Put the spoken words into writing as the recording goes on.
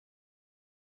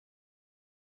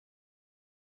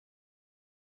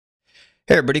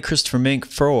Hey everybody, Christopher Mink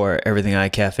for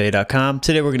everythingiCafe.com.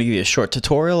 Today we're going to give you a short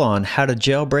tutorial on how to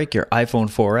jailbreak your iPhone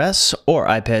 4S or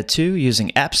iPad 2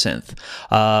 using Absinthe.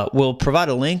 We'll provide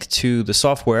a link to the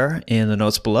software in the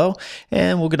notes below,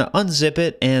 and we're going to unzip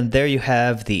it, and there you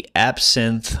have the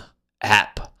Absinthe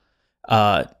app.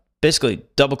 Basically,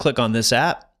 double click on this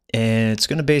app, and it's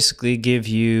going to basically give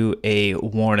you a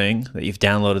warning that you've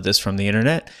downloaded this from the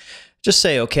internet. Just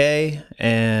say okay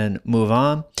and move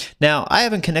on. Now, I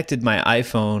haven't connected my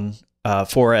iPhone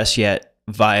 4S yet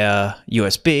via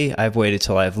USB. I've waited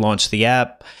till I've launched the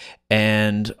app.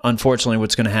 And unfortunately,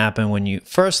 what's going to happen when you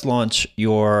first launch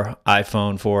your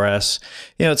iPhone 4S,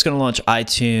 it's going to launch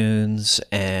iTunes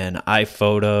and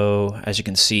iPhoto, as you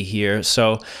can see here.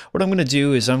 So what I'm going to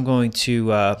do is I'm going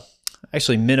to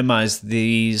actually minimize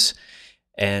these.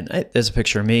 And there's a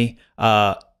picture of me.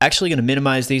 Actually going to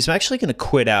minimize these. I'm actually going to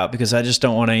quit out because I just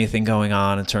don't want anything going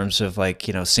on in terms of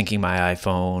syncing my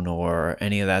iPhone or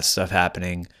any of that stuff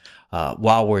happening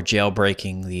while we're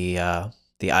jailbreaking the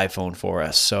iPhone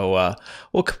 4S. So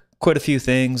we'll quit a few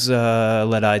things,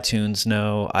 let iTunes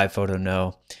know, iPhoto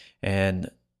know, and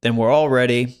then we're all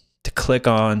ready to click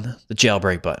on the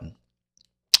jailbreak button.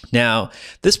 Now,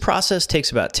 this process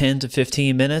takes about 10 to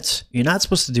 15 minutes. You're not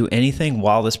supposed to do anything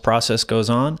while this process goes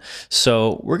on.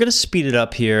 So we're going to speed it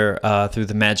up here through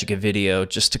the magic of video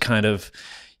just to kind of,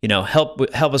 help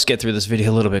us get through this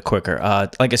video a little bit quicker.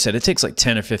 Like I said, it takes like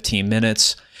 10 or 15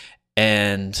 minutes.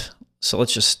 And so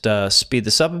let's just speed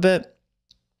this up a bit.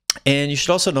 And you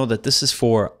should also know that this is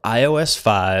for iOS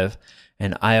 5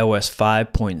 and iOS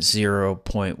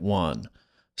 5.0.1.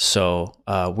 So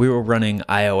we were running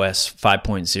iOS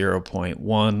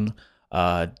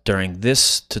 5.0.1 during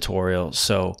this tutorial,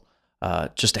 so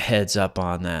just a heads up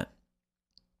on that.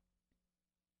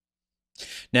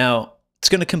 Now, it's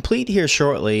going to complete here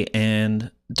shortly,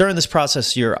 and during this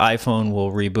process, your iPhone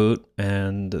will reboot,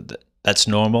 and that's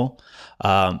normal.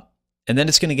 And then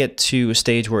it's going to get to a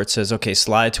stage where it says, okay,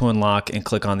 slide to unlock and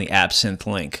click on the Absinthe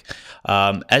link.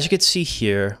 As you can see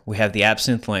here, we have the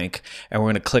Absinthe link, and we're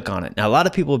going to click on it. Now, a lot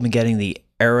of people have been getting the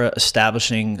error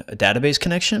establishing a database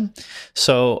connection.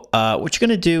 So what you're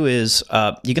going to do is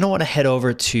you're going to want to head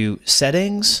over to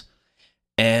Settings,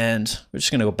 and we're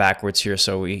just going to go backwards here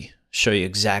so we show you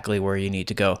exactly where you need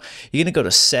to go. You're going to go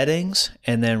to Settings,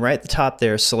 and then right at the top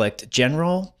there, select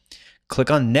General,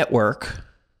 click on Network,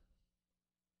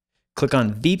 click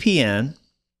on VPN,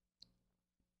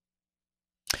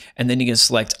 and then you can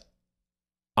select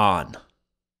On.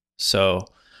 So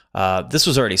this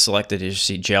was already selected, as you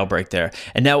see jailbreak there.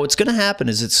 And now what's going to happen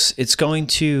is it's going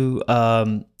to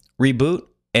reboot,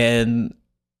 and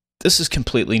this is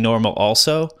completely normal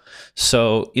also.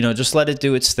 So, just let it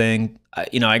do its thing.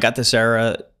 I got this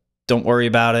error. Don't worry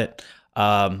about it.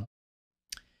 Again,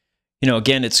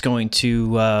 it's going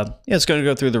to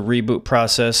go through the reboot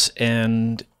process,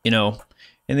 and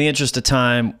in the interest of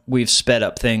time, we've sped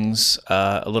up things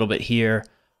a little bit here.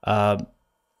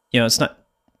 It's not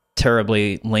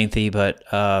terribly lengthy, but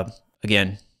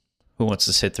again, who wants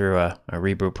to sit through a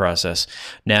reboot process?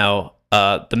 Now,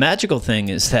 the magical thing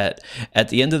is that at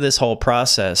the end of this whole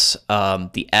process,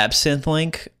 the Absinthe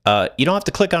link, you don't have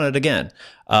to click on it again.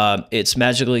 It's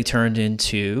magically turned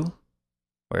into,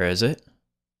 where is it?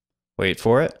 Wait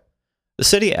for it. The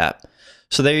City app.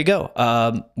 So there you go.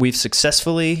 We've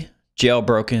successfully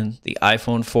jailbroken the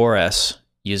iPhone 4S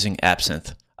using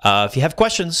Absinthe. If you have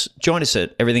questions, join us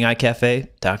at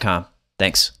everythingicafe.com.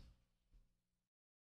 Thanks.